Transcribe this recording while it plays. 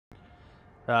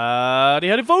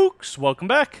Howdy folks, welcome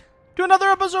back to another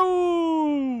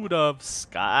episode of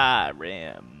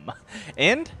Skyrim.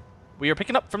 And we are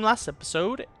picking up from last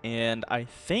episode, and I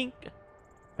think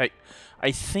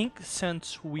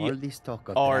since we are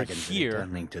here,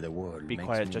 to the world be makes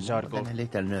quiet, me just more article. than a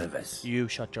little nervous. You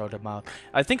shut your mouth.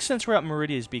 I think since we're at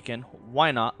Meridia's Beacon,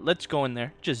 why not? Let's go in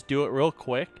there, just do it real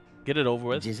quick, get it over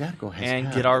with,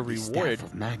 and get our reward.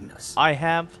 I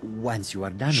have. Once you are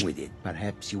done with it,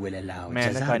 perhaps you will allow.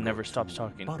 Man, that guy never stops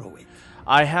talking.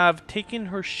 I have taken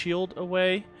her shield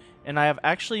away, and I have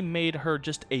actually made her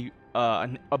just a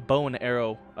bow and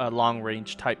arrow, long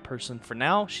range type person for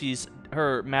now.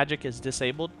 Her magic is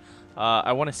disabled.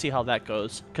 I want to see how that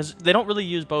goes, because they don't really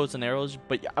use bows and arrows,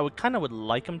 but I would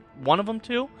like one of them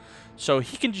to, so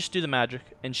he can just do the magic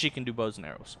and she can do bows and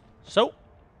arrows. So,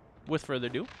 with further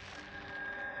ado,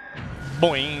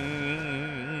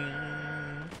 boing!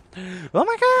 Oh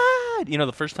my god! You know,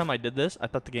 the first time I did this, I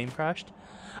thought the game crashed.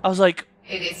 I was like,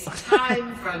 it is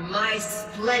time for my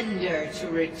splendor to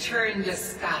return to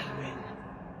Skyrim.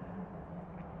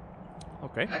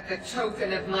 okay. But the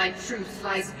token of my truth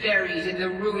lies buried in the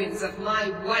ruins of my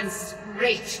once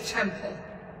great temple,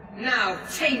 now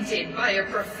tainted by a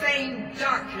profane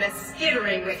darkness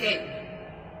skittering within.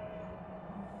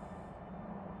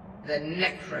 The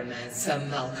necromancer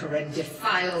Malkaran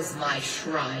defiles my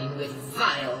shrine with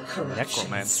vile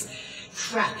corruptions,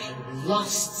 trapping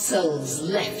lost souls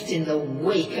left in the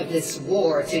wake of this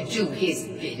war to do his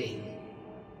bidding.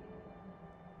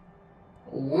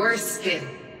 Worse still,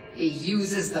 he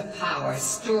uses the power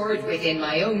stored within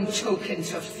my own token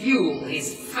to fuel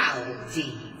his foul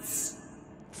deeds.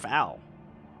 Foul?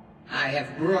 I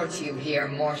have brought you here,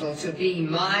 mortal, to be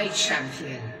my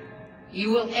champion.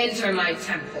 You will enter my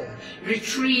temple,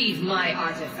 retrieve my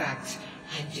artifact,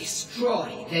 and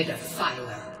destroy the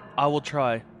Defiler. I will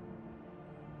try.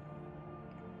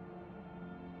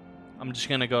 I'm just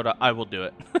gonna go to I will do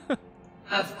it.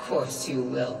 Of course you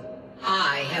will.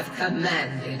 I have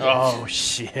commanded it. Oh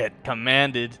shit,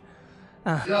 commanded.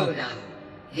 Go now.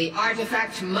 The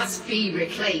artifact must be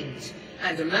reclaimed,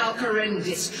 and Malkaran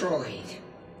destroyed.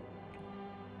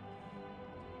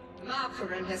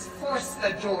 Malkaran has forced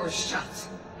the doors shut,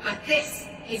 but this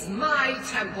is my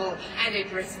temple, and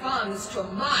it responds to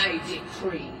my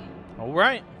decree.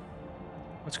 Alright.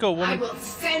 Let's go, woman. I will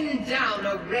send down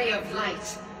a ray of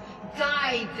light.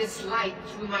 Guide this light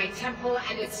through my temple,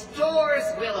 and its doors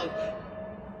will open.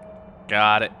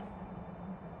 Got it.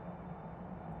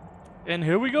 And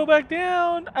here we go back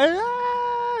down.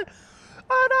 Ah!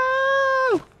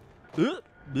 Oh no!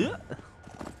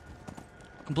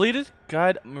 Completed.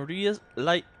 Guide Maria's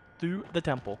light through the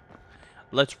temple.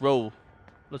 Let's roll.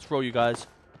 Let's roll, you guys.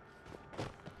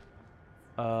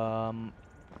 Let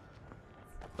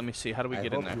me see. How do we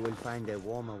get in there? I hope you will find a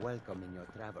warmer welcome in your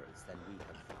travels than we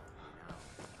have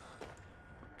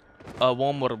found. A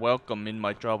warmer welcome in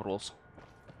my travels.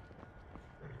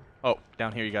 Oh,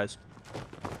 down here, you guys.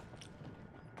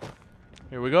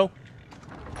 Here we go.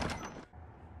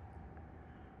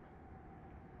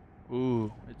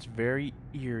 Ooh, it's very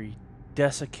eerie.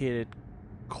 Desiccated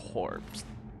corpse.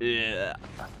 Ugh.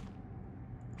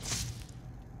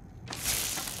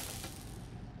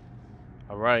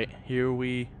 Alright, here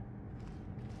we...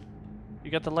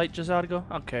 You got the light just out to go?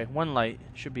 Okay, one light.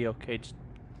 Should be okay.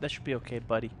 That should be okay,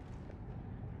 buddy.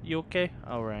 You okay?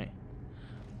 Alright.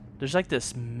 There's like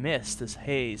this mist, this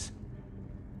haze.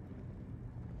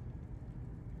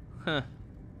 Huh.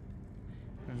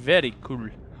 Very cool.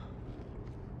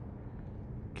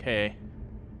 Okay.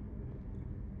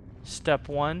 Step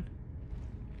 1.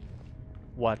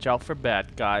 Watch out for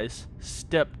bad guys.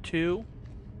 Step 2.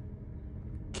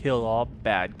 Kill all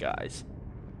bad guys.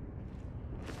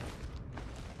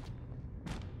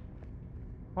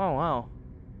 Oh wow.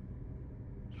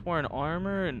 He's wearing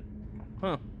armor and...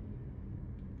 Huh.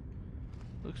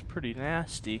 Looks pretty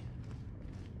nasty.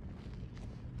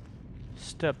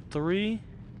 Step 3.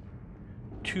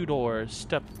 2 doors.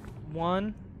 Step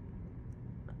 1.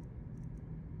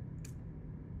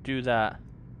 Do that.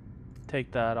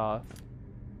 Take that off.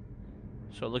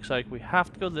 So it looks like we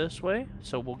have to go this way.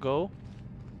 So we'll go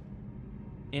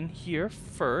in here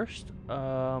first.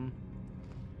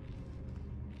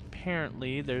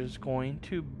 Apparently there's going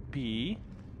to be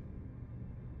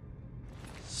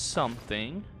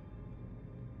something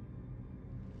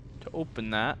to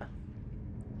open that.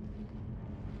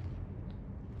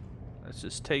 Let's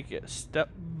just take it step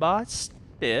by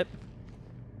step.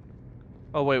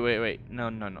 Oh, wait.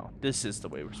 No. This is the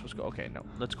way we're supposed to go. Okay, no.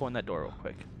 Let's go in that door real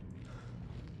quick.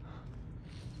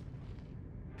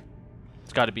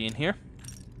 It's got to be in here.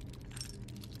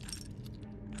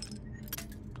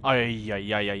 Ay,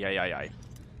 ay, ay, ay, ay, ay, ay.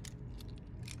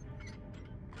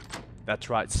 That's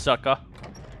right, sucker.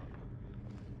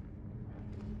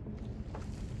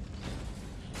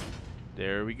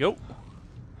 There we go.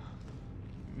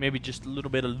 Maybe just a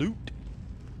little bit of loot.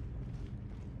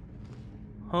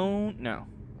 Oh, no.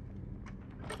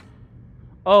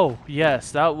 Oh,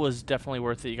 yes, that was definitely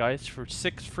worth it, you guys. For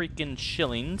 6 freaking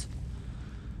shillings.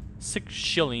 6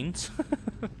 shillings.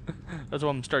 That's what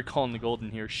I'm gonna start calling the gold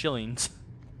in here. Shillings.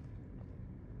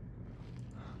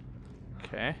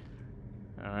 Okay.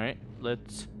 Alright,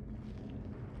 let's...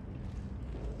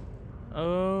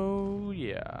 Oh,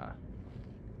 yeah.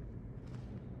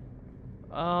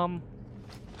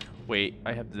 Wait,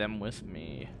 I have them with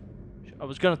me. I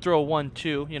was gonna throw a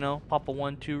 1-2, you know, pop a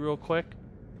 1-2 real quick.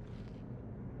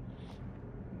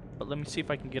 But let me see if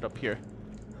I can get up here.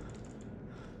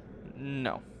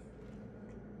 No.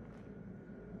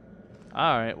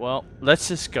 Alright, well, let's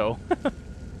just go.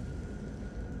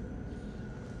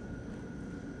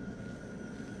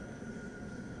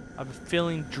 I have a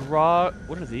feeling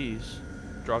what are these?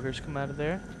 Draugrs come out of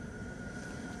there?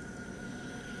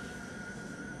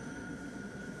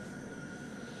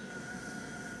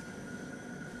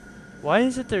 Why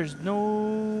is it there's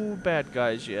no bad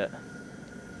guys yet?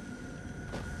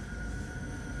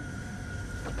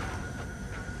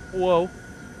 Whoa.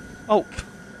 Oh.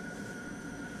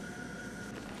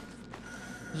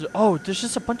 Oh, there's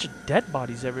just a bunch of dead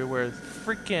bodies everywhere.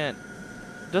 Freaking.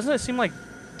 Doesn't it seem like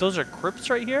those are crypts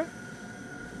right here?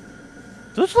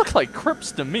 Those look like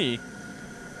crypts to me.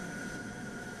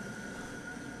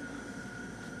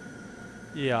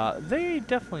 Yeah, they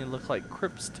definitely look like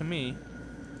crypts to me.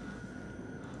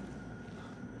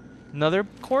 Another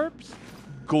corpse?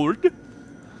 Good.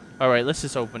 Alright, let's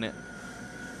just open it.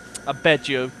 I bet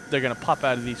you they're gonna pop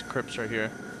out of these crypts right here.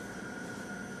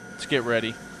 Let's get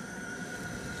ready.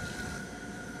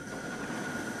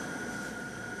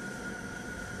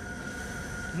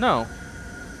 No.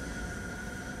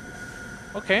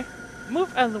 Okay.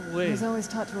 Move out of the way. I was always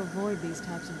taught to avoid these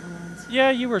types of ruins.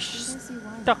 Yeah, you were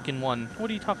stuck in one.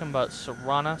 What are you talking about,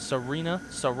 Serena?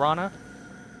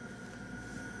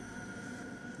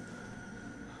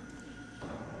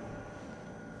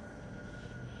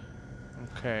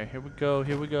 Okay, here we go,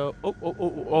 here we go.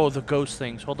 Oh, the ghost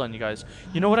things. Hold on, you guys.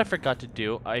 You know what I forgot to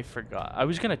do? I forgot. I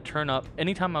was gonna turn up,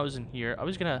 anytime I was in here, I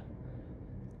was gonna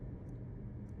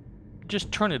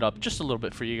just turn it up just a little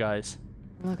bit for you guys.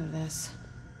 Look at this.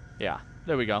 Yeah,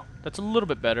 there we go. That's a little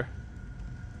bit better.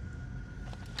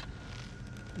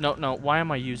 No, why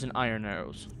am I using iron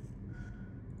arrows?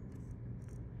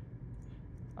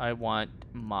 I want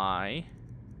my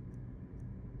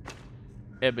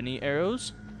ebony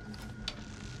arrows.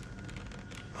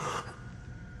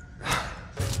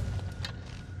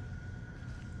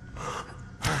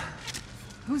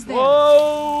 Who's there?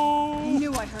 Whoa! I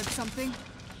knew I heard something.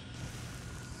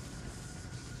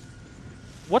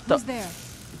 What the? Who's there?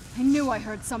 I knew I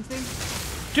heard something.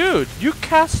 Dude, you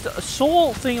cast a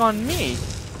soul thing on me.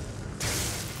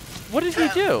 What did he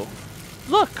do?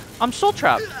 Look, I'm soul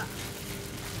trapped.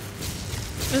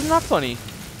 Isn't that funny?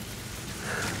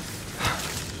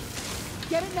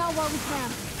 Get it now while we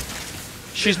can.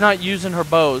 She's not using her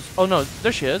bows. Oh no,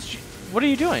 there she is. What are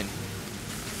you doing?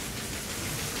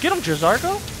 Get him,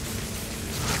 Jazargo.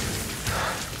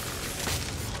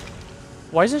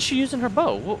 Why isn't she using her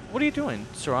bow? What are you doing,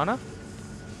 Serana?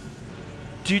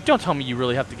 Don't tell me you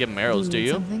really have to give him arrows, do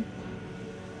you? Something?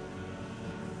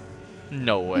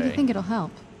 No way. Do you think it'll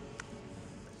help?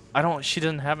 She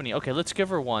doesn't have any. Okay, let's give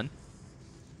her one.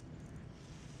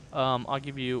 I'll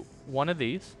give you one of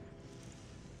these.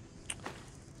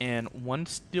 And one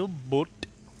steel boot.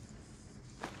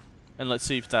 And let's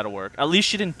see if that'll work. At least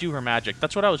she didn't do her magic.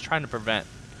 That's what I was trying to prevent.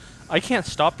 I can't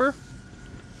stop her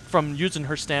from using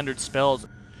her standard spells.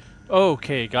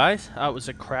 Okay, guys. That was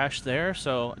a crash there,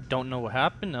 so don't know what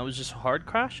happened. That was just a hard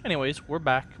crash. Anyways, we're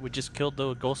back. We just killed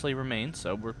the ghostly remains,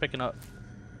 so we're picking up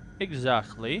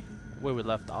exactly where we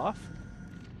left off.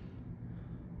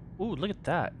 Ooh, look at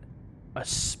that. A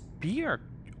spear.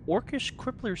 Orcish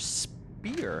Crippler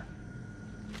spear.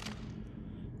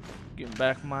 Getting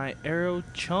back my arrow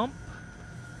chump.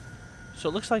 So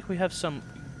it looks like we have some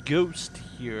ghost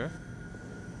here.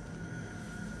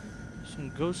 Some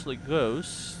ghostly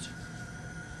ghost.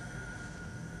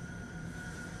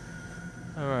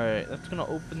 Alright, that's gonna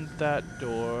open that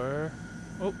door.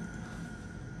 Oh.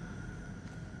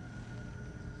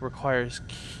 Requires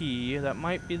key. That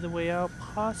might be the way out,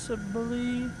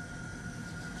 possibly.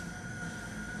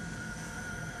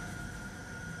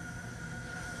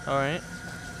 Alright.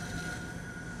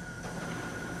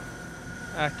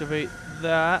 Activate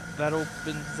that. That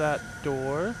opens that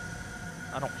door.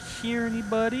 I don't hear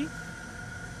anybody.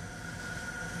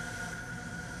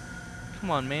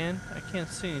 Come on, man. I can't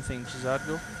see anything,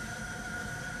 Chizadgo.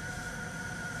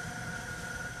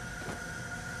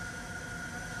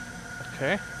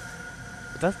 Okay.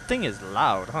 But that thing is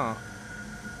loud, huh?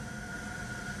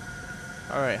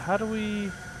 Alright, how do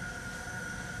we...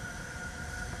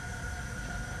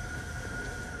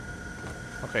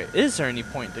 Okay, is there any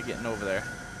point to getting over there?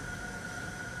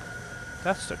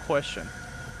 That's the question.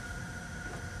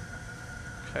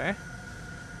 Okay.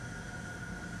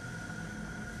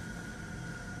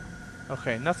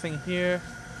 Okay, nothing here.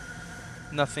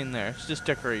 Nothing there. It's just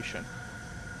decoration.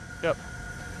 Yep.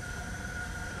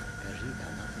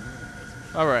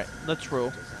 Alright, let's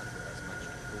roll.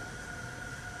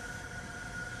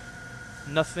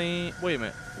 Nothing. Wait a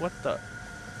minute. What the?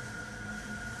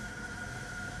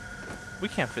 We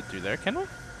can't fit through there, can we?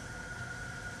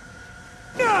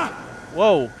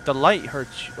 Whoa, the light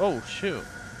hurts. Oh, shoot.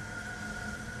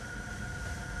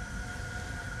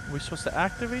 Are we supposed to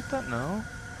activate that? No.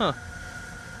 Huh.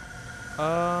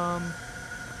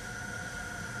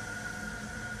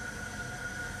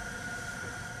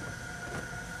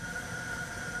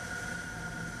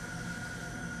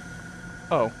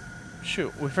 Oh,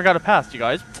 shoot. We forgot a path, you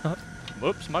guys.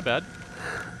 Whoops, my bad.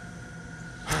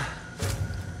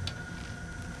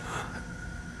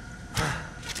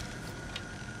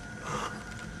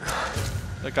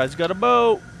 That guy's got a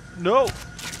bow. No.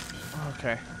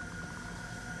 Okay.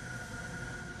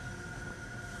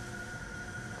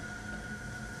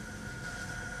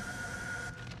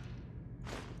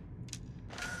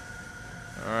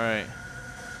 Alright.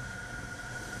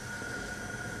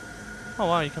 Oh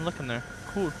wow, you can look in there.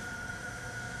 Cool.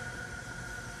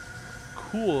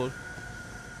 Cool.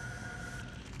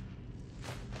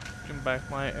 Give back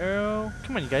my arrow.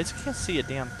 Come on, you guys. I can't see a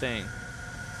damn thing.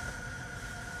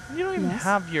 You don't even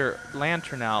have your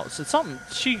lantern out. So something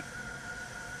she...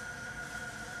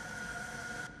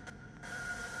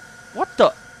 What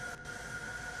the?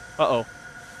 Uh-oh.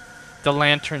 The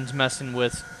lantern's messing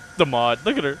with the mod.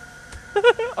 Look at her.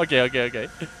 Okay.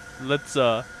 Let's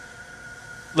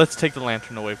take the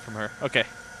lantern away from her. Okay.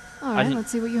 Alright,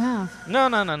 let's see what you have. No.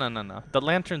 The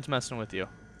lantern's messing with you.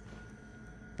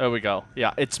 There we go.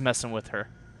 Yeah, it's messing with her.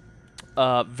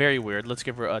 Very weird. Let's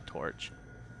give her a torch.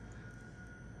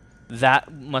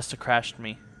 That must have crashed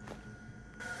me.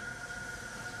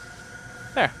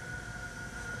 There.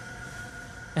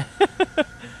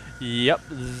 Yep,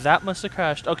 that must have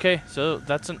crashed. Okay, so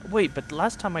that's an... Wait, but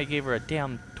last time I gave her a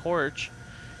damn torch,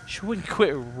 she wouldn't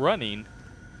quit running.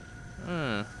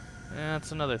 Yeah,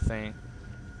 that's another thing.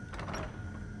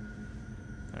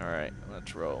 Alright,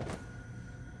 let's roll.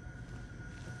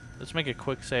 Let's make a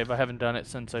quick save. I haven't done it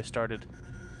since I started.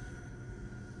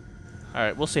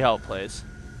 Alright, we'll see how it plays.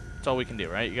 That's all we can do,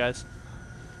 right, you guys?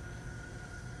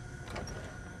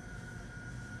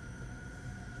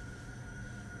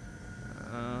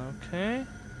 Okay.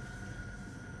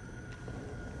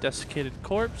 Desiccated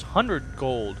corpse, 100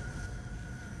 gold.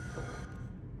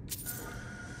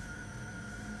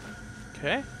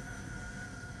 Okay.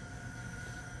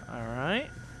 Alright.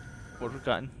 What we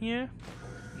got in here?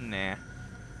 Nah.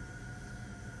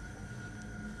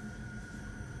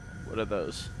 What are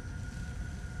those?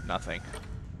 Nothing.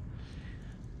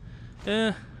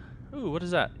 Ooh, what is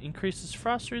that? Increases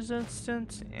frost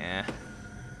resistance? Yeah.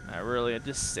 Not really, I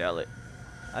just sell it.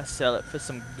 I sell it for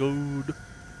some gold.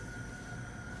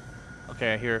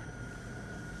 Okay, I hear.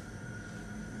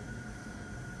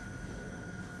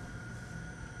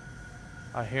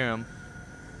 I hear him.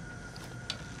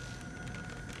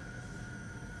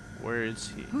 Where is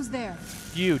he? Who's there?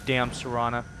 You damn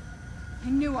Serana. I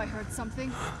knew I heard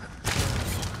something.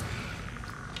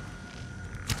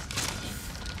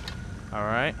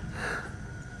 Alright.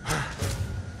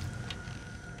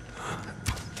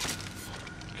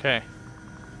 Okay.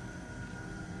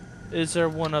 Is there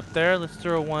one up there? Let's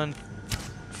throw one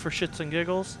for shits and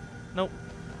giggles. Nope.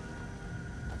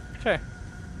 Okay.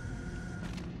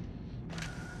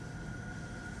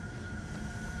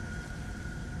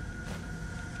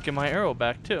 Get my arrow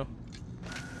back too.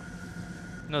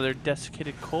 Another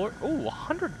desiccated core. Oh,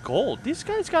 100 gold. These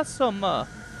guys got some money.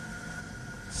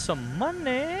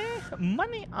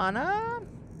 Money on them.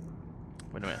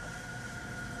 Wait a minute.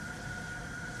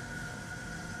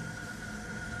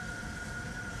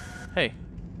 Hey.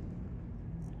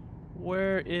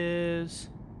 Where is...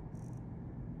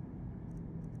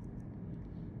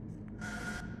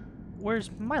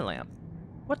 Where's my lamp?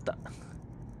 What the...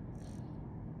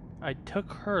 I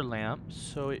took her lamp,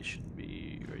 so it should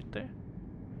be right there.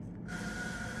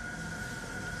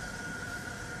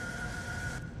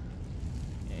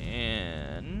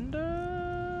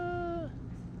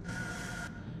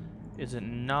 Is it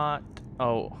not?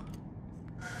 Oh.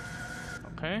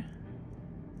 Okay.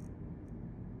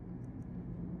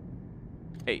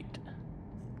 8.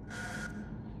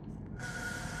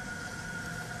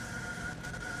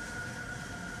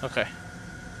 Okay.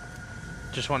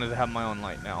 Just wanted to have my own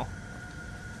light now.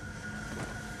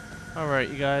 Alright,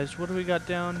 you guys. What do we got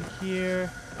down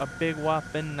here? A big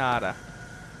whopping nada.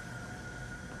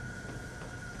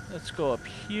 Let's go up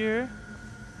here.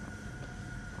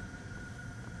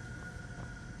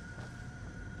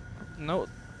 Nope.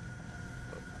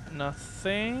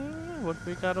 Nothing. What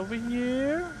we got over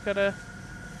here? Got a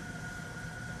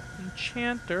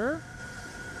enchanter.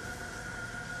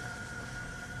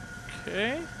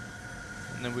 Okay.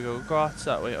 And then we go across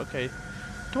that way. Okay.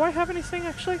 Do I have anything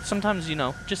actually? Sometimes, you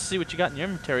know, just see what you got in your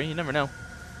inventory. You never know.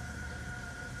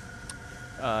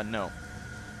 No.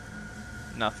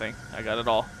 Nothing. I got it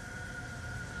all.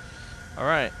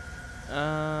 Alright.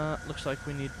 Looks like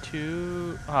we need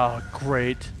 2. Oh,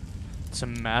 great. It's a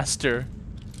master.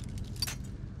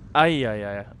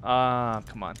 Ay.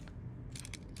 Come on.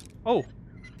 Oh.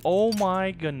 Oh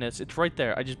my goodness. It's right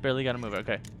there. I just barely gotta move it.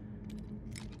 Okay.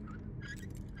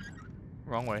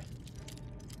 Wrong way.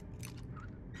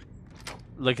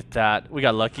 Look at that. We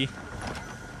got lucky.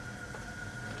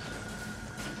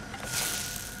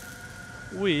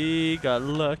 We got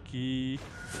lucky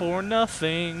for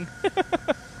nothing.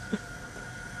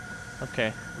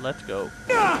 Okay, let's go.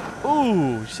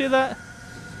 Ooh, you see that?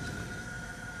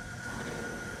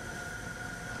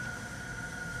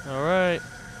 Alright.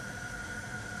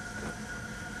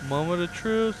 Moment of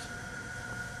truth.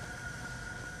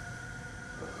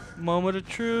 Moment of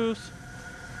truth.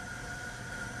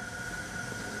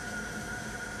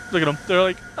 Look at them. They're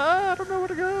like, I don't know where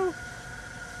to go.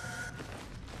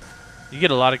 You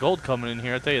get a lot of gold coming in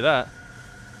here, I'll tell you that.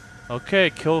 Okay,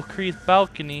 Kill Creek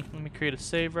balcony. Let me create a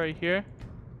save right here.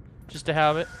 Just to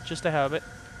have it. Just to have it.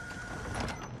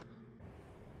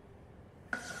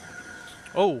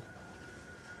 Oh.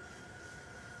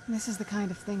 This is the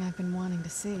kind of thing I've been wanting to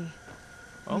see.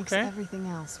 Makes Okay. everything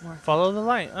else worth it. Follow the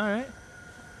light. Alright.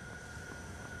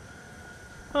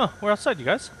 Huh, we're outside, you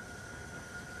guys.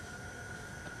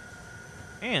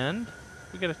 And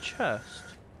we got a chest.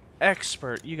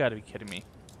 Expert, you gotta be kidding me.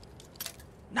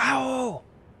 No!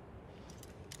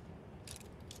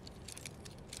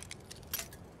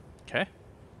 Okay.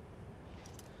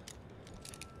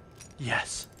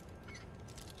 Yes.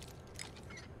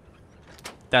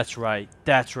 That's right.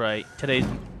 That's right. Today's...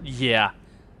 Yeah.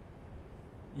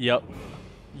 Yep.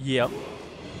 Yep.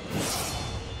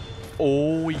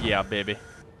 Oh, yeah, baby.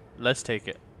 Let's take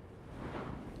it.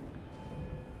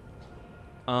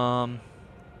 I'm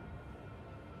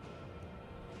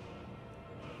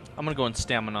gonna go in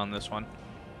stamina on this one.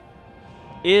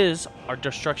 Is our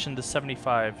destruction to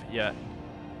 75 yet?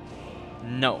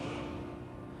 No.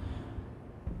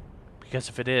 Because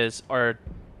if it is, our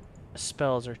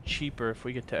spells are cheaper if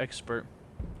we get to expert.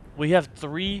 We have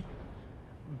 3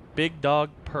 big dog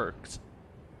perks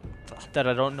that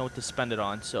I don't know what to spend it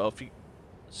on. So if you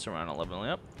surround 11,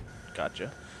 yep,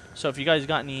 gotcha. So if you guys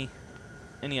got any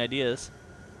ideas,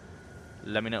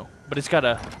 let me know. But it's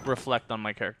gotta reflect on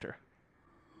my character.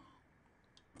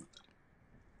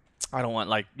 I don't want,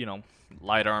 like, you know,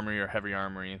 light armor or heavy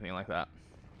armor or anything like that.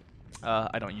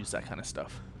 I don't use that kind of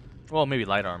stuff. Well, maybe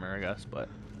light armor, I guess, but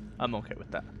I'm okay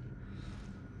with that.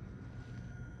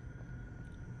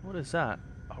 What is that?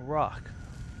 A rock.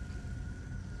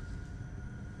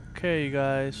 Okay, you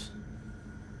guys.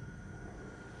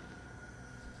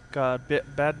 Got a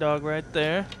bad dog right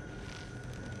there.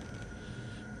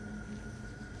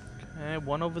 Okay,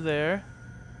 one over there.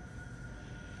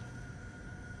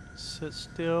 Sit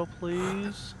still,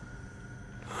 please.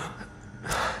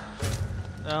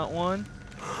 That one.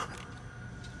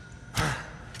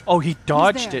 Oh, he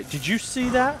dodged it. Did you see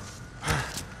that?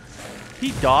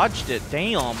 He dodged it.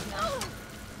 Damn.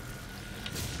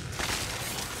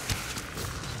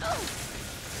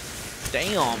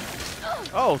 Damn.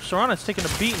 Oh, Serana's taking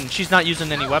a beating. She's not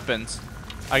using any weapons.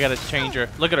 I gotta change her.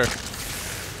 Look at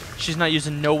her. She's not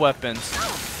using no weapons.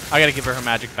 I gotta give her her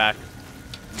magic back.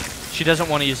 She doesn't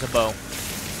want to use a bow.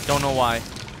 Don't know why.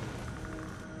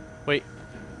 Wait.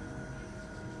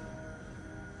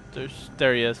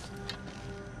 There he is.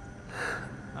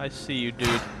 I see you,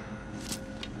 dude.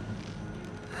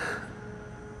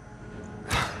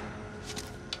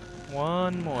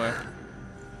 One more.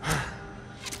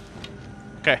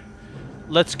 Okay.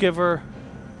 Let's give her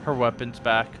her weapons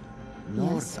back.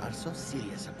 Lords are so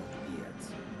serious about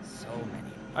beards. So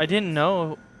many. I didn't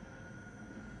know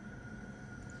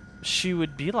she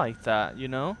would be like that, you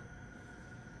know?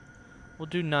 We'll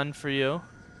do none for you.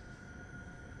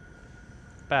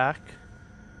 back.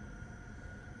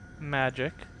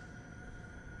 Magic.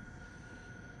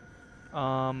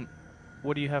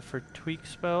 What do you have for tweak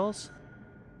spells?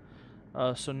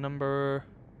 So number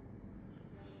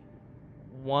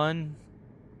 1,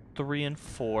 3, and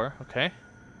 4. Okay.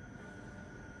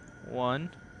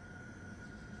 1.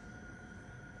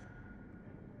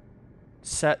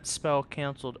 Set spell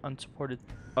canceled, unsupported.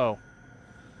 Oh.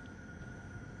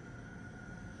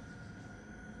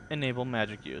 Enable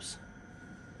magic use.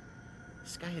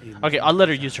 Skyrim Okay, I'll let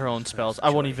her use her own spells. I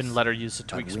won't even let her use the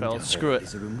tweak spells. Screw it.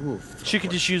 She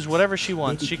can just use whatever she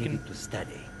wants. She can. To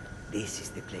study. This is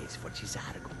the place for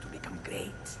Chisargo to become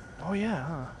great. Oh yeah,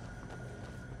 huh?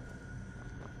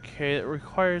 Okay, it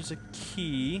requires a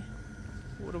key.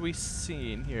 What are we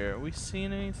seeing here? Are we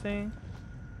seeing anything?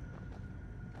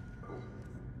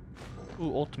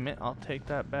 Ooh, ultimate. I'll take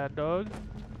that, bad dog.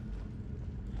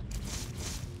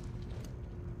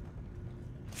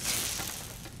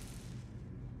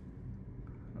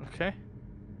 Okay.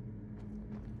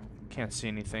 Can't see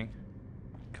anything.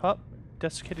 Cup.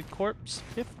 Desiccated corpse.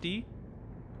 50.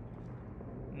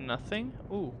 Nothing.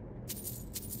 Ooh.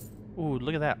 Ooh,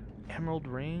 look at that. Emerald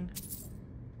ring.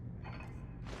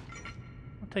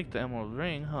 I'll take the emerald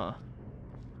ring, huh?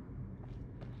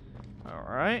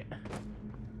 Alright.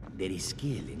 There is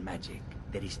skill in magic.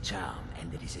 There is charm,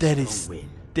 and there is a strong will.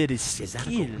 There is Chisargo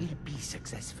skill will be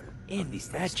successful. in This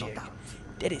there is no magic. doubt.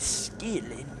 There is skill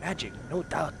in magic, no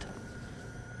doubt.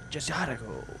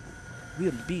 Chisargo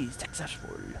will be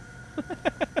successful.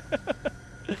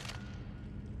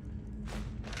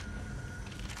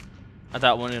 I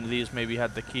thought one of these maybe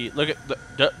had the key. Look at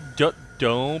the.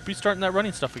 Don't be starting that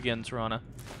running stuff again, Serana.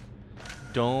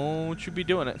 Don't you be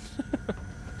doing it.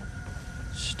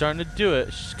 She's starting to do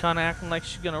it. She's kind of acting like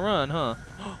she's gonna run, huh?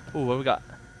 Ooh, what we got?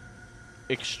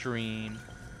 Extreme.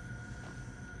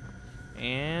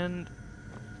 And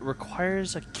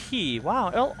requires a key.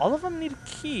 Wow, all of them need a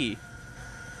key.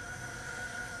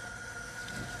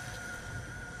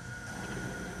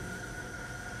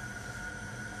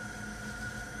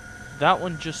 That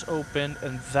one just opened,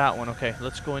 and that one. Okay,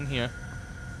 let's go in here.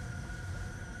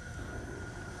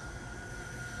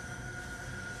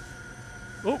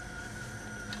 Oh.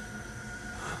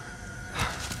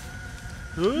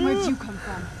 Where'd you come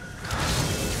from?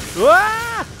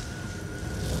 Ah!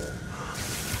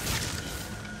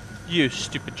 You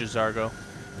stupid Chisargo.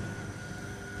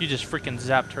 You just freaking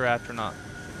zapped her astronaut.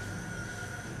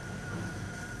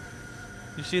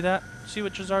 You see that? See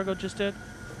what Chisargo just did?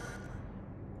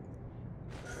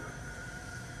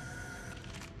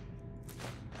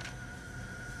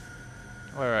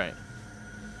 Alright.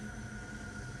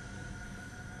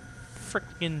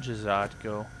 Frickin'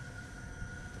 Chisargo.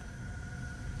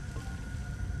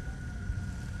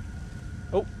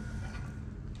 Oh!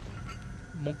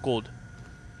 More gold.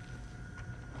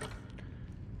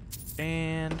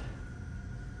 And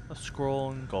a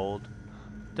scroll and gold.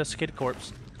 Desiccated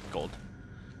corpse. Gold.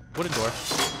 Wooden door.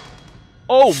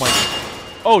 Oh my.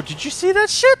 Oh, did you see that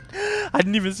shit? I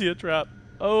didn't even see a trap.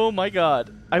 Oh my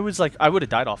god. I was like, I would have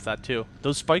died off that too.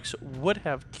 Those spikes would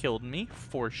have killed me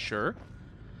for sure.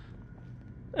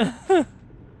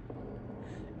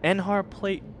 Enhar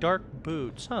plate dark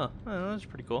boots. Huh. Oh, that's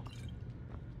pretty cool.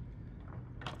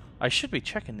 I should be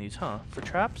checking these, huh? For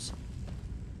traps?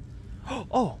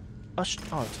 Oh! Oh,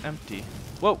 it's empty.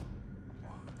 Whoa!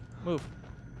 Move.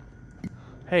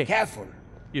 Hey. Careful.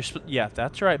 Yeah,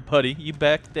 that's right, buddy. You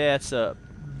back that ass up.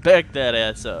 Back that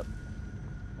ass up.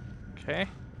 Okay.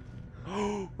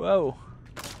 Whoa.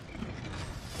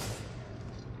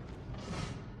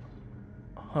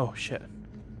 Oh, shit.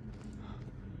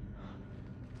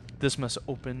 This must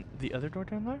open the other door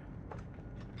down there?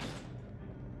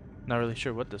 Not really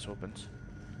sure what this opens.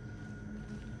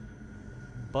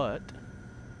 But...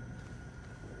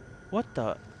 what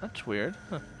the? That's weird.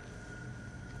 Huh.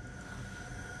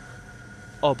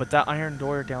 Oh, but that iron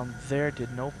door down there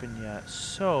didn't open yet.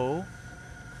 So...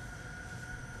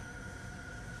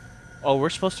 oh, we're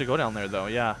supposed to go down there, though.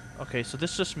 Yeah. Okay, so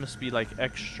this just must be, like,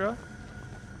 extra.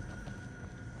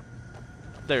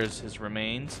 There's his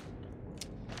remains.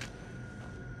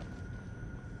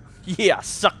 Yeah,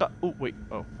 sucker. Oh, wait.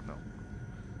 Oh, no.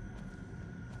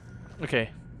 Okay.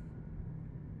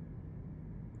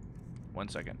 1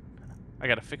 second. I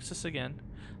gotta fix this again.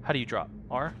 How do you drop?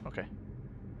 R? Okay.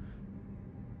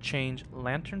 Change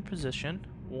lantern position.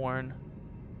 Worn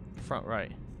front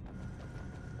right.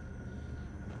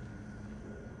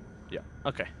 Yeah,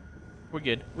 okay. We're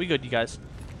good. We good, you guys.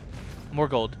 More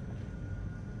gold.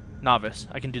 Novice.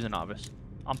 I can do the novice.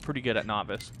 I'm pretty good at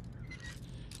novice.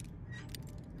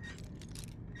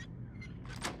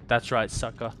 That's right,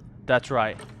 sucker. That's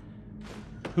right.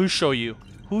 Who show you?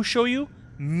 Who show you?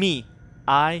 Me.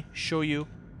 I show you.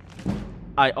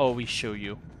 I always show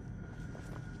you.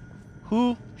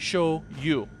 Who show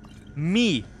you?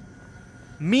 Me.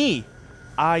 Me.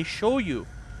 I show you.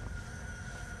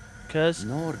 Because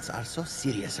Nords are so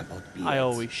serious about beards. I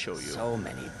always show you. So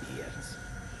many beards.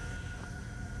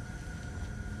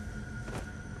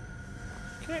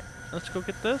 Okay, let's go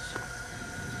get this.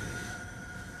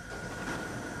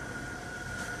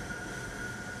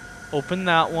 Open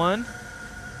that one.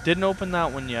 Didn't open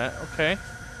that one yet. Okay.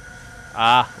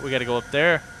 Ah, we gotta go up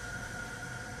there.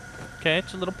 Okay,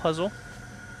 it's a little puzzle.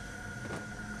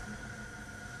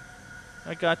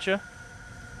 I gotcha.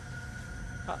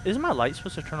 Isn't my light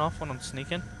supposed to turn off when I'm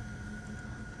sneaking?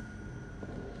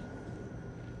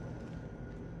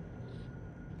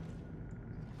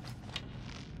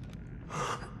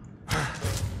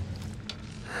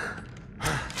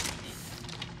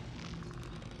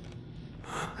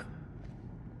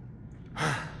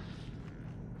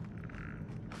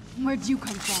 Where'd you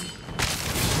come from?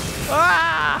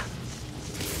 Ah!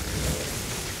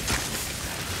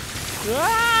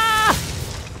 Ah!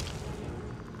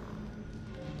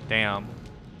 Damn.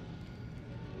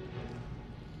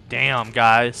 Damn,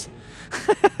 guys.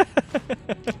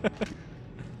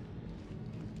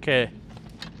 Okay.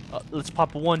 Let's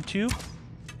pop a 1-2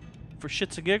 for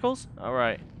shits and giggles. All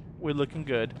right, we're looking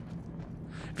good.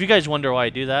 If you guys wonder why I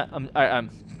do that,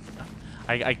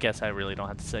 I guess I really don't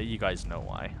have to say. You guys know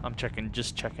why. I'm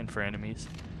just checking for enemies.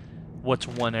 What's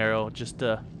one arrow, just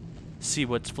to see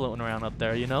what's floating around up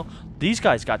there, you know? These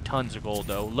guys got tons of gold,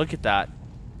 though. Look at that.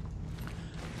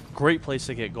 Great place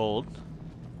to get gold.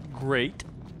 Great.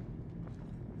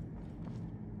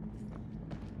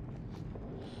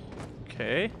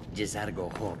 Okay.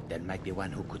 Jizargo hoped there might be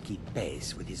one who could keep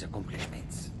pace with his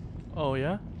accomplishments. Oh,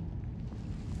 yeah?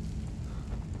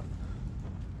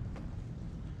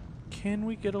 Can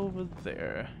we get over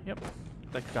there? Yep.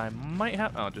 That guy might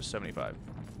have... Oh, just 75.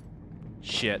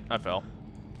 Shit, I fell.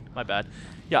 My bad.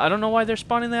 Yeah, I don't know why they're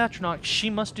spawning the Atronach. She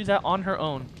must do that on her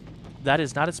own. That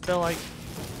is not a spell I...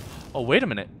 Oh, wait a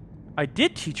minute. I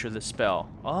did teach her this spell.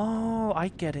 Oh, I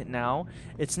get it now.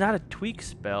 It's not a tweak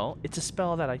spell. It's a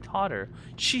spell that I taught her.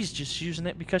 She's just using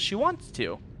it because she wants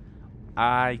to.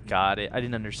 I got it. I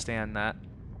didn't understand that.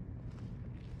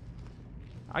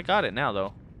 I got it now,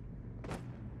 though.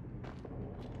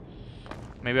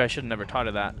 Maybe I should have never taught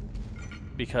her that.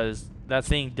 Because that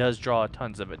thing does draw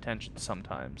tons of attention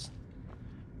sometimes.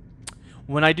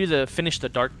 When I do finish the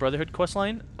Dark Brotherhood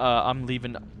questline, I'm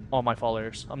leaving all my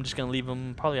followers. I'm just going to leave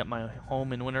them probably at my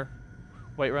home in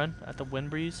Whiterun, at the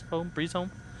Breeze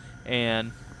home.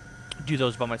 And do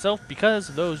those by myself, because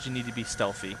those you need to be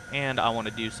stealthy. And I want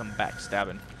to do some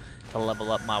backstabbing to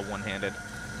level up my one-handed.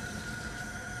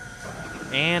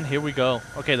 And here we go.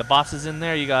 Okay, the boss is in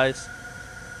there, you guys.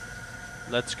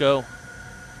 Let's go.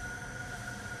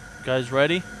 You guys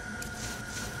ready?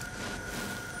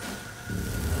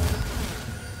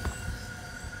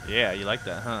 Yeah, you like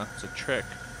that, huh? It's a trick.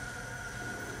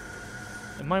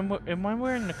 Am I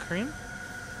wearing the cream?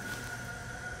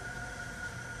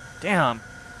 Damn,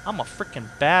 I'm a freaking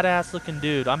badass looking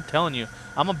dude. I'm telling you,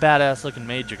 I'm a badass looking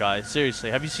mage, you guys.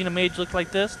 Seriously, have you seen a mage look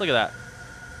like this? Look at that.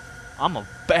 I'm a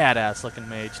badass looking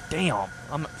mage. Damn.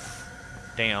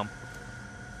 Damn.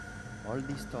 All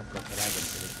this talk of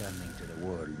dragons returning to the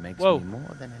world makes Whoa. me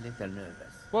more than a little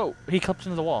nervous. Whoa, he clipped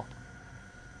into the wall.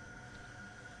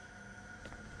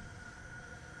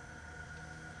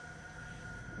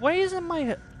 Why isn't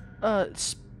my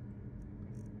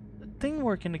thing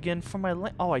working again for my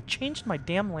lamp? Oh, I changed my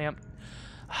damn lamp.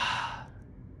 I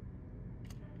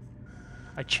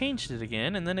changed it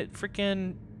again, and then it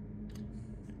freaking...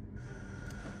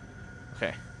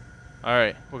 Okay.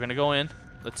 Alright, we're gonna go in.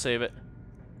 Let's save it.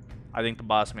 I think the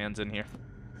boss man's in here.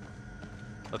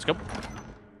 Let's go.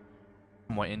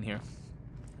 I'm in here.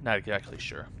 Not exactly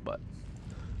sure, but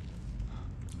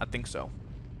I think so.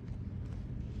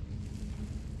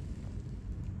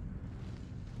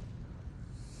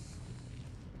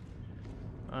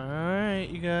 Alright,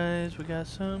 you guys, we got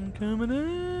some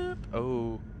coming up.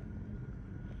 Oh.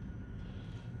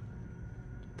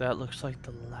 That looks like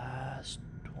the last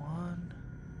one.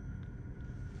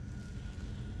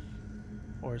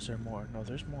 Or is there more? No,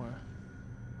 there's more.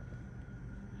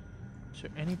 Is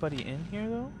there anybody in here,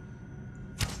 though?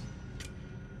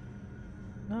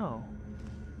 No.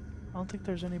 I don't think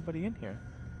there's anybody in here.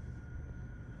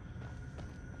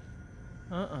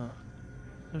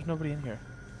 There's nobody in here.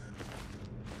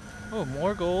 Oh,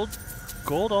 more gold.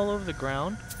 Gold all over the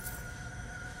ground.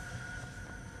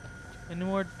 Any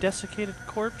more desiccated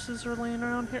corpses are laying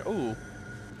around here? Ooh.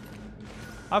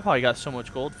 I probably got so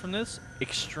much gold from this.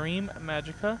 Extreme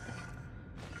Magicka.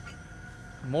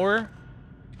 More.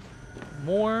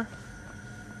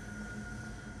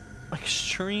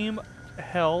 Extreme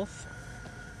health.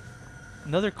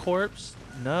 Another corpse.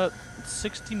 No,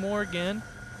 60 more again.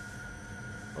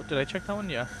 Oh, did I check that one?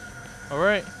 Yeah.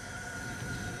 Alright.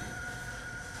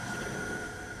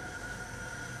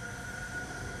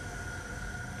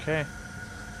 Okay.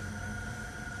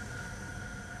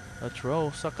 Let's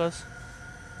roll, suckers.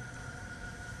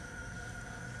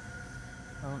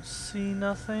 I don't see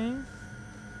nothing.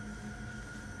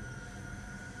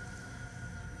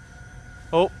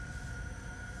 Oh.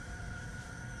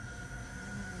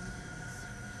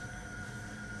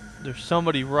 There's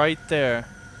somebody right there.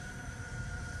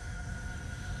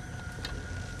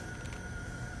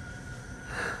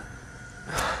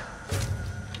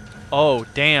 Oh,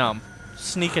 damn.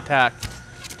 Sneak attack.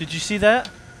 Did you see that?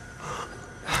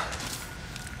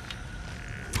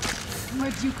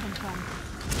 Where'd you come from?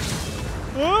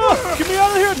 Oh, get me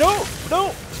out of here! No!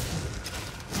 No!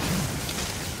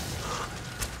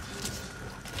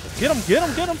 Get him! Get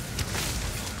him! Get him!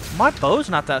 My bow's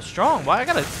not that strong. Why I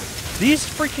gotta... These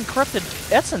freaking corrupted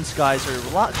essence guys are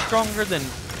a lot stronger than...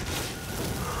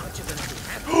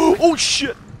 Oh,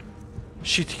 shit!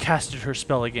 She casted her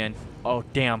spell again. Oh,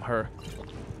 damn her.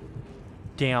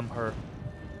 Damn her.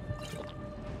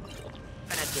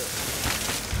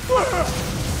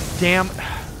 Damn.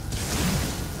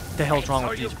 What the hell's wrong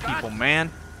with these people, man?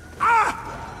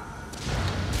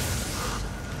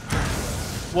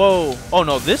 Whoa. Oh,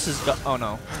 no, this is... Oh,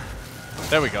 no.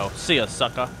 There we go. See ya,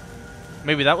 sucker.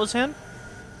 Maybe that was him?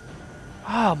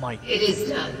 Oh, my... It is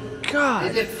done. God.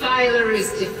 The Defiler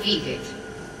is defeated.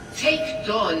 Take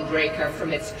Dawnbreaker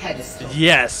from its pedestal.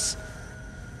 Yes.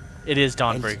 It is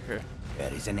Dawnbreaker.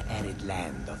 There is an arid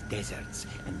land of deserts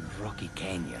and rocky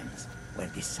canyons where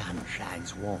the sun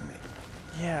shines warmly.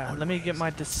 Yeah, let me get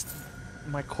my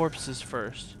my corpses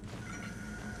first.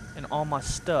 And all my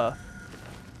stuff.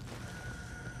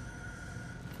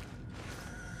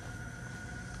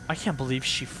 I can't believe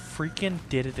she freaking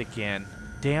did it again.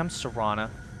 Damn Serana.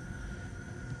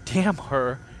 Damn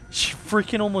her. She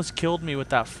freaking almost killed me with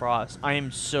that frost. I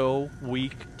am so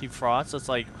weak to frost. It's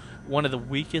like one of the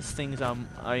weakest things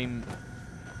I'm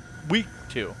weak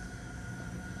to.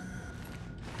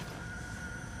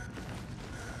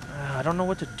 I don't know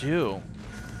what to do.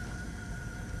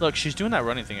 Look, she's doing that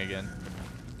running thing again.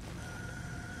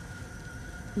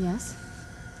 Yes?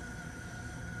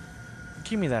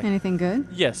 Give me that. Anything good?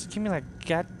 Yes, give me that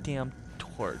goddamn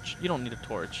torch. You don't need a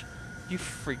torch. You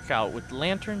freak out with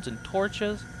lanterns and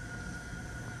torches.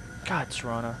 God,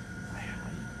 Serana.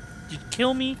 You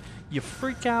kill me, you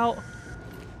freak out.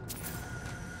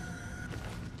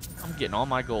 I'm getting all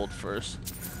my gold first.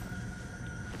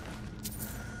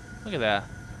 Look at that.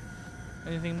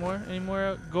 Anything more? Any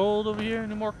more gold over here?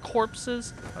 Any more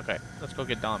corpses? Okay, let's go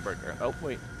get Dawnbreaker. Oh,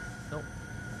 wait. Nope.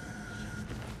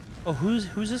 Oh, who's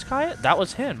this guy? That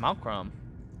was him, Malcolm.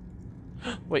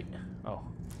 Wait. Oh.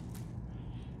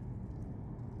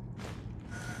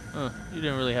 You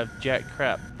didn't really have jack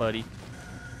crap, buddy.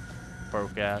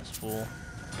 Broke ass fool.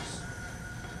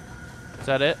 Is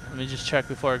that it? Let me just check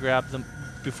before I grab them.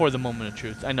 Before the moment of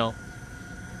truth. I know.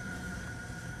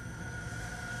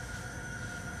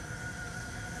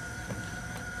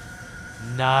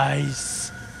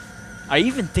 Nice. I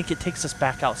even think it takes us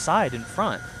back outside in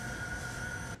front.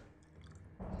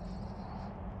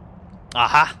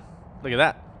 Aha! Look at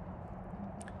that.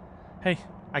 Hey,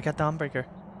 I got Dawnbreaker.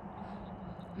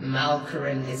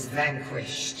 Malkoran is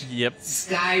vanquished. Yep.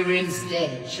 Skyrim's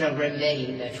dead shall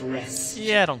remain at rest.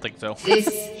 Yeah, I don't think so. This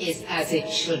is as it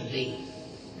should be.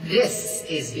 This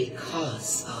is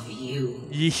because of you.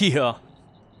 Yeah.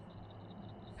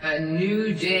 A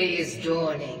new day is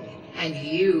dawning, and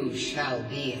you shall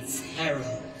be its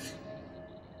herald.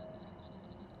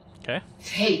 Okay.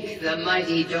 Take the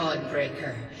mighty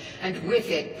Dawnbreaker, and with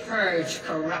it purge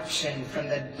corruption from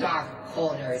the dark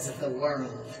corners of the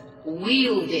world.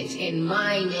 Wield it in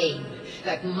my name,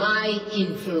 that my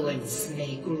influence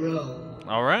may grow.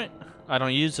 Alright. I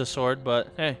don't use the sword, but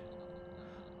hey.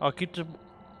 I'll keep the...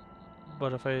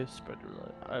 But if I spread the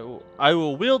light, I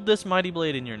will wield this mighty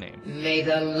blade in your name. May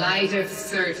the light of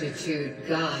certitude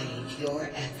guide your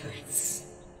efforts.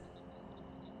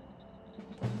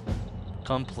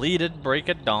 Completed Break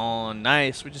at Dawn.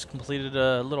 Nice. We just completed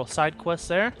a little side quest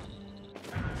there.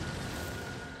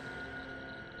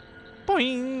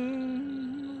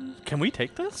 Boing. Can we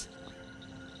take this?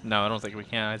 No, I don't think we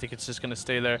can. I think it's just going to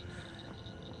stay there.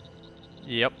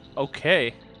 Yep.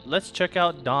 Okay. Let's check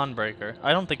out Dawnbreaker.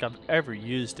 I don't think I've ever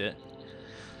used it.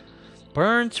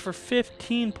 Burns for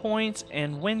 15 points,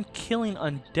 and when killing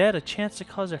undead, a chance to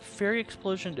cause a fairy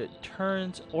explosion that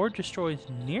turns or destroys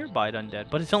nearby undead,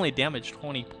 but it's only damage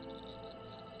 20.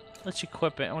 Let's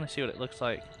equip it. I want to see what it looks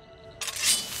like.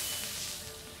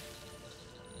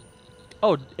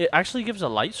 Oh, it actually gives a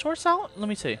light source out? Let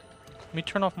me see. Let me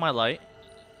turn off my light.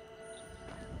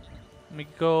 Let me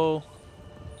go.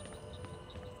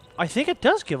 I think it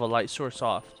does give a light source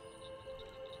off.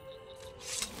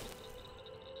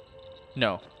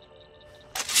 No.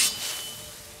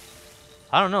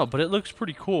 I don't know, but it looks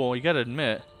pretty cool, you gotta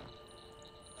admit.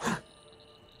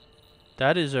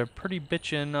 That is a pretty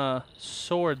bitchin'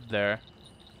 sword there.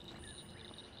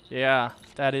 Yeah,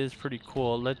 that is pretty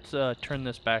cool. Let's turn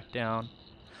this back down.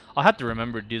 I'll have to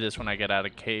remember to do this when I get out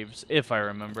of caves, if I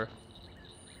remember.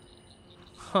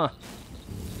 Huh.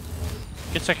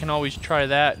 Guess I can always try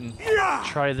that and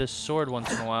try this sword once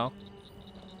in a while.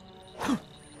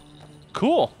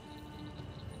 Cool.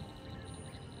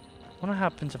 What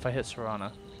happens if I hit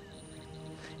Serana?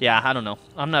 Yeah, I don't know.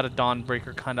 I'm not a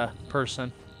Dawnbreaker kind of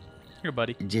person. Here,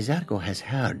 buddy. Jezargo has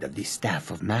heard of the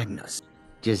Staff of Magnus.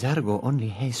 Jezargo only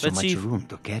has so much room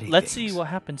to carry Let's things. see what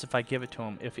happens if I give it to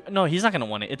him. No, he's not going to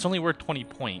want it. It's only worth 20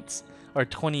 points. Or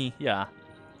 20, yeah.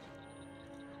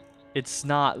 It's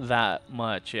not that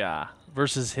much, yeah.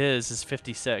 Versus his is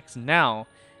 56. Now,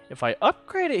 if I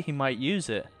upgrade it, he might use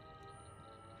it.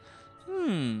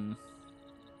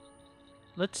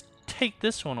 Let's take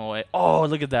this one away. Oh,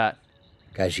 look at that.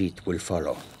 Khajiit will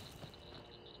follow.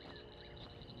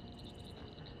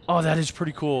 Oh, that is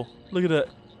pretty cool. Look at it.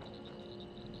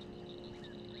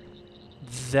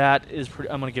 That is pretty.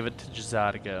 I'm going to give it to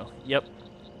Jezargo. Yep.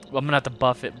 Well, I'm going to have to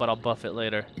buff it, but I'll buff it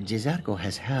later. Jezargo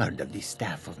has heard of the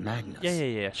Staff of Magnus.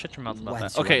 Yeah. Shut your mouth about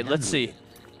Once that. Okay, let's see.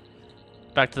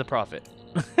 Back to the Prophet.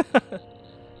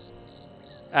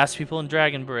 Ask people in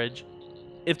Dragon Bridge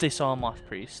if they saw a Moth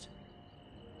Priest.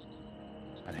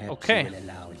 Okay.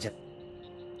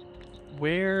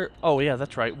 Where? Oh, yeah,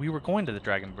 that's right. We were going to the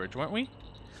Dragon Bridge, weren't we?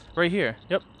 Right here.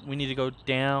 Yep. We need to go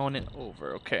down and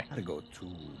over. Okay. I'll go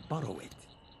to borrow it.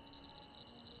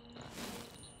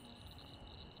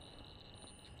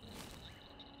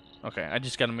 Okay, I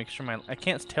just gotta make sure I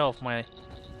can't tell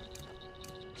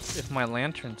if my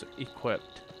lantern's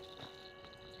equipped.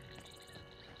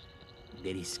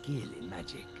 There is skill in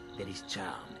magic, there is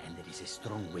charm, and there is a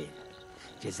strong will.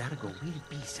 Jezargo will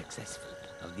be successful.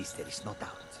 Of this there is no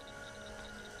doubt.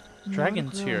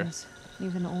 Dragon's here.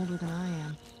 Even older than I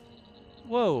am.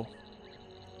 Whoa.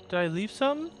 Did I leave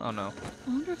something? Oh, no. I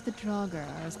wonder if the Draugr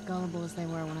are as gullible as they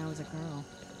were when I was a girl.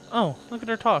 Oh, look at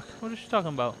her talk. What is she talking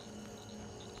about?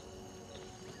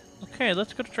 Okay,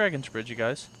 let's go to Dragon's Bridge, you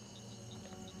guys.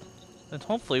 And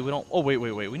hopefully we don't... Oh, wait.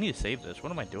 We need to save this.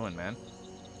 What am I doing, man?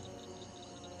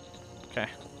 Okay.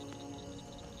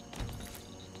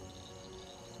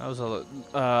 That was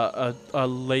a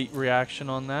late reaction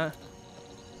on that.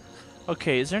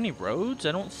 Okay, is there any roads?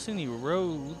 I don't see any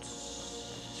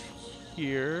roads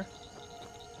here.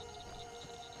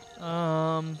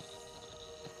 Yeah,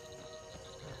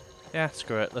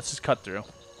 screw it. Let's just cut through.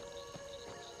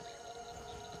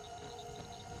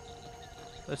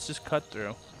 Let's just cut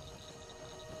through.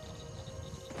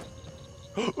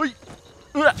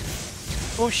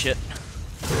 Oh shit.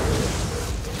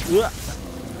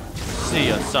 See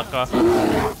ya, sucker.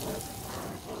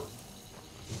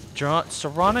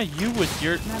 Serana, you with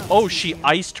your... Oh, she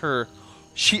iced her.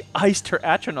 She iced her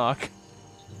Atronach.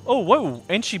 Oh, whoa.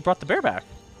 And she brought the bear back.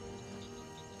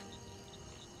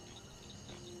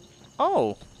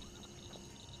 Oh.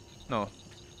 No.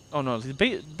 Oh, no.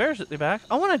 The bear's back.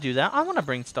 I want to do that. I want to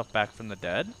bring stuff back from the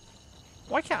dead.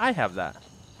 Why can't I have that?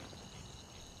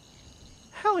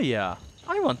 Hell yeah.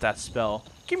 I want that spell.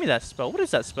 Give me that spell. What is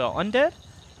that spell? Undead?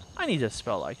 I need a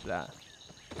spell like that.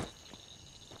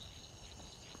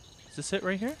 Is this it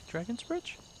right here? Dragon's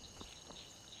Bridge?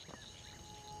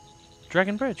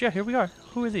 Dragon Bridge. Yeah, here we are.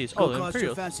 Who are these? Oh, the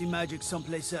Imperial. Fancy magic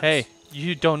someplace else. Hey,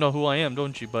 you don't know who I am,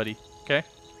 don't you, buddy? Okay?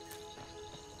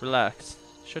 Relax.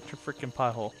 Shut your freaking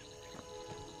pie hole.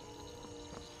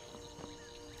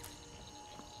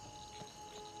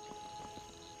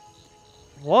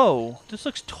 Whoa, this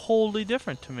looks totally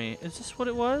different to me. Is this what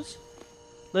it was?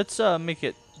 Let's make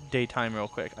it daytime real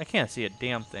quick. I can't see a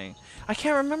damn thing. I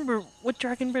can't remember what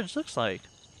Dragon Bridge looks like.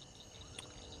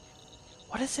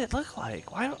 What does it look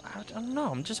like? I don't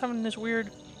know. I'm just having this weird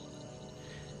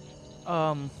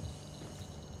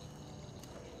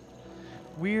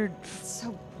It's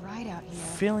so bright out here.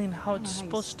 feeling how it's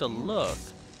supposed to look.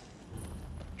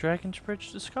 Dragon's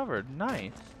Bridge discovered.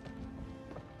 Nice.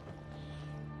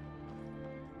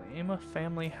 Lima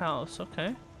family house.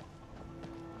 Okay.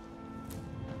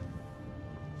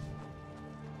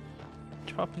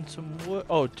 chopping some wood.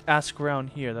 Oh, ask around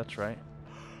here. That's right.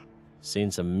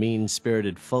 Seen some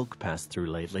mean-spirited folk pass through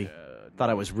lately. Thought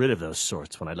I was rid of those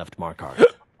sorts when I left Markarth.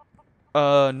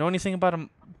 Know anything about a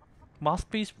moth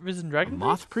priest risen dragon? A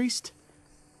moth priest?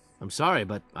 I'm sorry,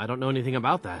 but I don't know anything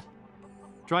about that.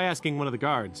 Try asking one of the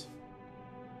guards.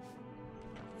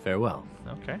 Farewell.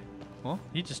 Okay. Well,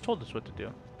 you just told us what to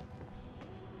do.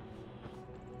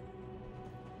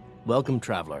 Welcome,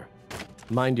 traveler.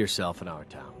 Mind yourself in our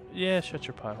town. Yeah, shut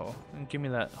your pothole. And give me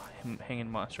that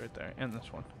hanging moss right there. And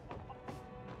this one.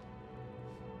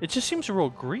 It just seems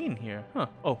real green here. Huh.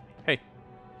 Oh, hey.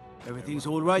 Everything's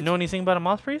all right? You know anything about a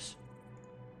moth priest?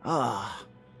 Ah.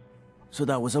 So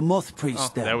that was a moth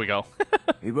priest then. There we go.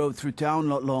 He rode through town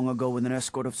not long ago with an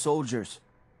escort of soldiers.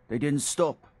 They didn't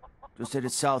stop. Just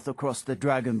headed south across the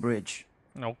Dragon Bridge.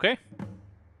 Okay.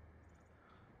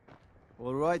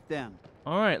 All right then.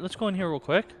 Alright, let's go in here real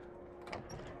quick.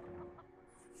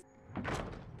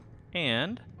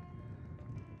 And...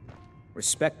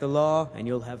 Respect the law, and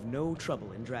you'll have no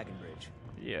trouble in Dragonbridge.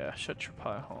 yeah, shut your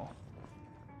pothole.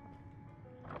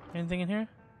 Anything in here?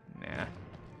 Nah.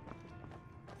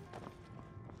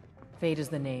 Fate is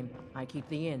the name. I keep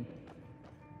the inn.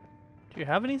 Do you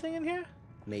have anything in here?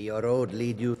 May your road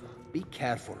lead you. Be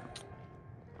careful.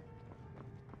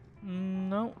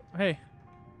 No. Hey.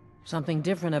 Something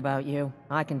different about you.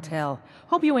 I can tell.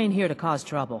 Hope you ain't here to cause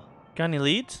trouble. Got any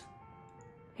leads?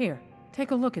 Here,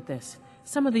 take a look at this.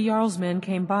 Some of the Jarl's men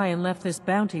came by and left this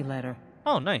bounty letter.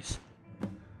 Oh, nice.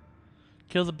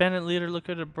 Kill the bandit leader, look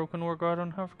at a broken war guard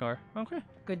on Hafgar. Okay.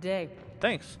 Good day.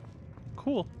 Thanks.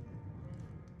 Cool.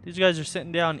 These guys are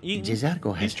sitting down eating.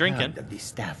 Jezargo has He's drinking. heard of the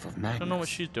staff of Magnus. Don't know what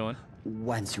she's doing.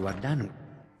 Once you are done.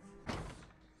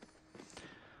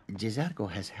 Jezargo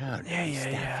has heard Yeah, of the yeah,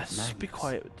 staff yeah. of Just be Magnus.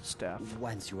 quiet with the staff.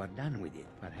 Once you are done with it,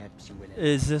 perhaps you will...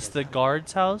 Is this the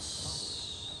guard's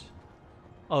house?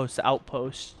 Oh, it's the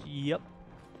outpost. Yep.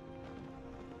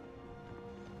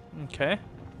 Okay.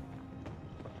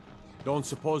 Don't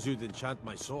suppose you'd enchant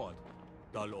my sword.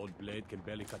 Dull old blade can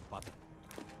barely cut butter.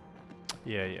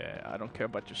 Yeah, yeah. I don't care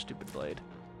about your stupid blade.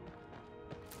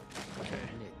 Okay.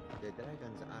 The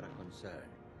dragons are a concern.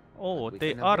 Oh, We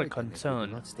they can are a avoid them if we do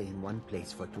concern. not stay in one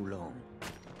place for too long.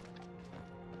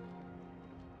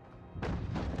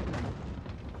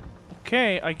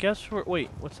 Okay, I guess we're... Wait,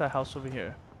 what's that house over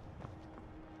here?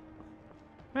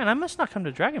 Man, I must not come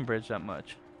to Dragon Bridge that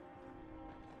much.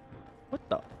 What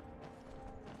the?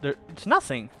 It's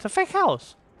nothing. It's a fake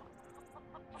house.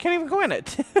 Can't even go in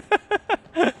it.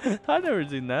 I've never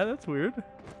seen that. That's weird.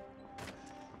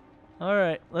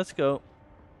 Alright, let's go.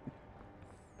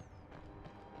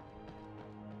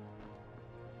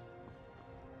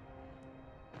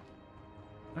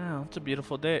 Wow, it's a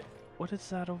beautiful day. What is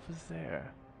that over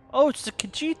there? Oh, it's the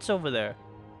Khajiits over there.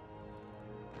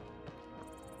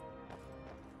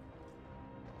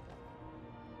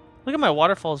 Look at my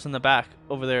waterfalls in the back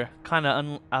over there. Kind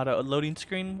of out of a loading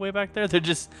screen way back there. They're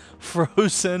just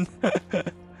frozen.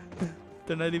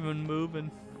 They're not even moving.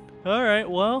 Alright,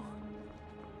 well.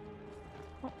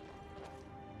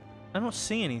 I don't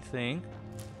see anything.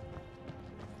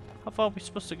 How far are we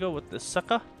supposed to go with this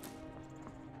sucker?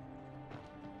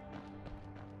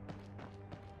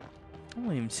 I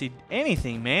don't even see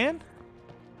anything, man.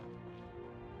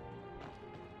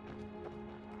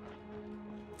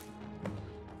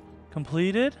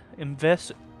 Completed.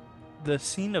 Invest the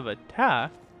scene of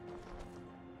attack.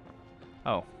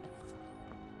 Oh.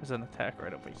 There's an attack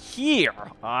right over here.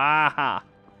 Aha.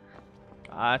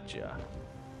 Gotcha.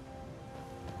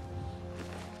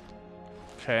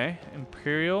 Okay.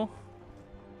 Imperial.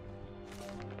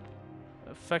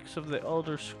 Effects of the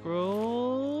Elder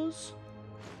Scrolls.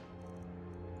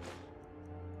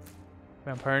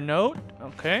 Vampire note.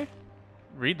 Okay.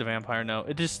 Read the vampire note.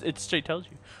 It straight tells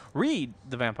you. Read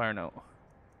the vampire note.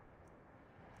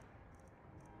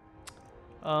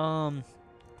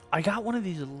 I got one of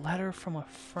these letter from a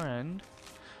friend.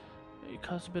 It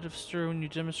caused a bit of stir when you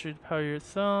demonstrate the power of your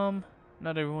thumb.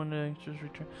 Not everyone just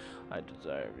return. I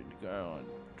desire to go on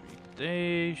 3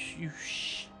 days.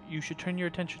 You should turn your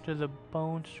attention to the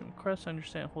bones to impress.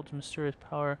 Understand it holds mysterious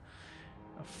power.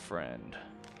 A friend.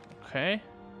 Okay.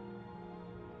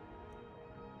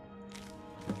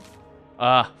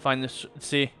 Find this.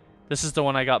 See, this is the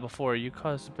one I got before. You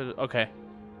caused a bit of, okay.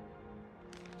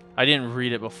 I didn't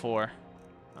read it before.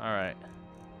 Alright.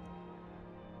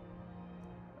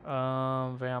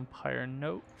 Vampire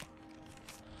note.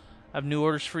 I have new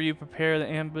orders for you. Prepare the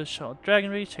ambush on Dragon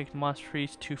Rage. Take the Moss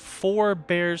Priest to 4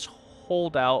 Bears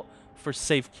Holdout for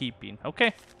safekeeping.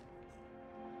 Okay.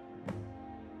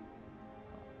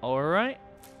 Alright.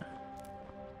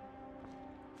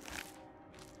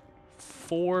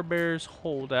 Four Bears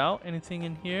holdout. Anything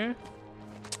in here?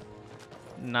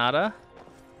 Nada.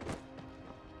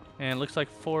 And it looks like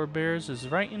Four Bears is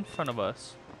right in front of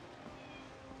us.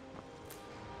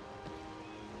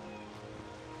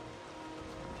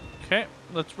 Okay,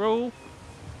 let's roll.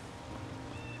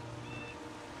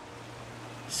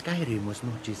 Skyrim was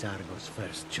not Jizargo's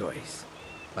first choice,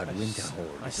 but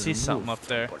Winterhold I is see something removed up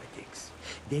there. from politics.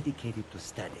 Dedicated to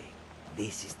study,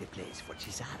 this is the place for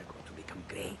Jizargo to become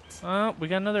great. We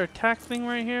got another attack thing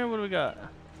right here. What do we got?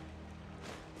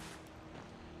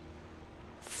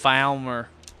 Falmer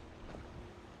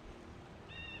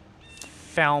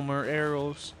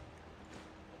arrows.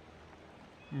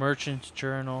 Merchant's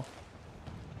journal.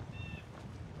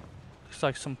 Looks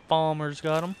like some Falmers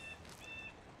got them.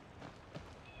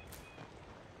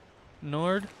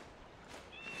 Nord.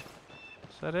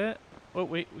 Is that it? Oh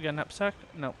wait, we got a knapsack?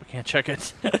 No, we can't check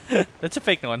it. That's a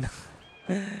fake one.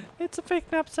 It's a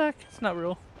fake knapsack. It's not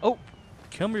real. Oh,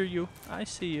 come here, you. I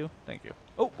see you. Thank you.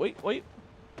 Oh, wait.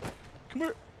 Come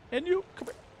here. And you. Come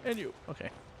here. And you. Okay.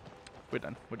 We're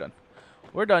done.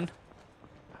 We're done.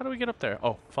 How do we get up there?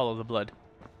 Oh, follow the blood.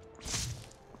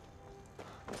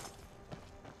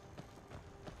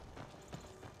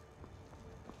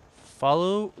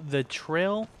 Follow the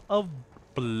trail of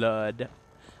blood.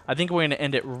 I think we're going to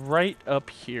end it right up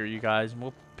here, you guys. And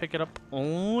we'll pick it up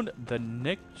on the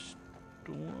next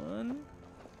one.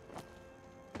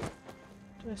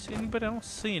 Do I see anybody? I don't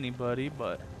see anybody,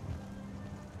 but...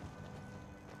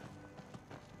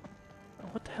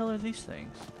 What the hell are these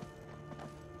things?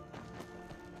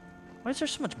 Why is there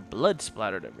so much blood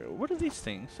splattered everywhere? What are these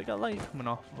things? They got light coming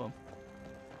off of them.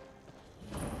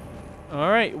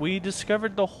 Alright, we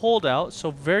discovered the holdout,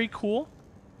 so very cool.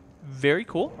 Very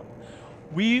cool.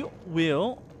 We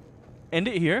will end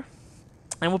it here,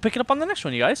 and we'll pick it up on the next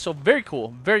one, you guys. So very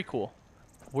cool, very cool.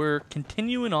 We're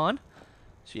continuing on.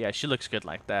 So yeah, she looks good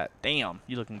like that. Damn,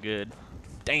 you looking good.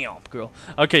 Damn, girl.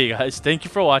 Okay, you guys, thank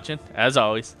you for watching. As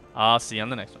always, I'll see you on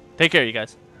the next one. Take care, you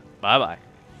guys. Bye-bye.